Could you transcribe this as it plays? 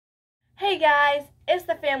Hey guys, it's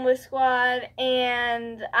the Family Squad,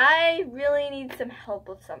 and I really need some help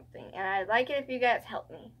with something, and I'd like it if you guys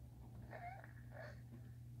help me.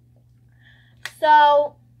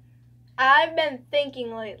 So, I've been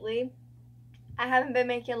thinking lately, I haven't been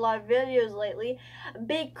making a lot of videos lately,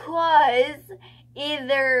 because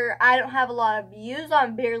either I don't have a lot of views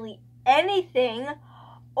on barely anything,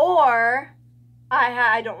 or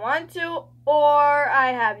I don't want to, or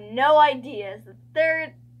I have no ideas.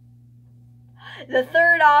 The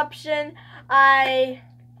third option, I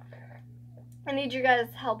need you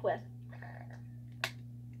guys' help with.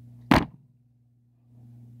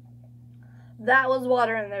 That was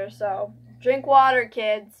water in there, so drink water,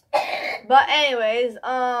 kids. But anyways,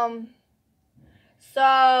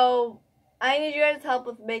 so I need you guys' help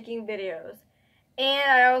with making videos. And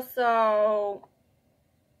I also,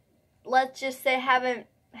 let's just say, haven't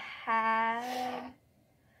had,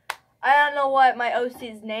 I don't know what my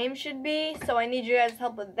OC's name should be, so I need you guys'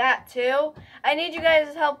 help with that too. I need you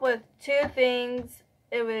guys' help with two things.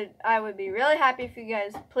 I would be really happy if you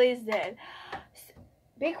guys please did.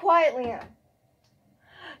 Be quiet, Liam.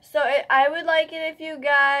 So I would like it if you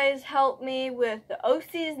guys help me with the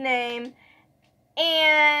OC's name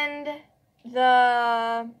and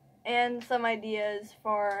some ideas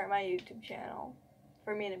for my YouTube channel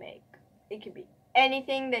for me to make. It could be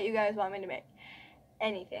anything that you guys want me to make.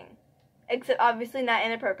 Anything. Except obviously not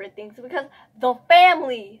inappropriate things, because the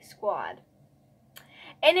Family Squad.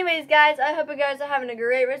 Anyways, guys, I hope you guys are having a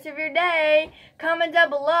great rest of your day. Comment down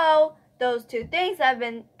below those two things I've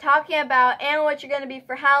been talking about and what you're going to be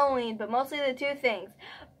for Halloween, but mostly the two things.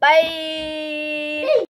 Bye!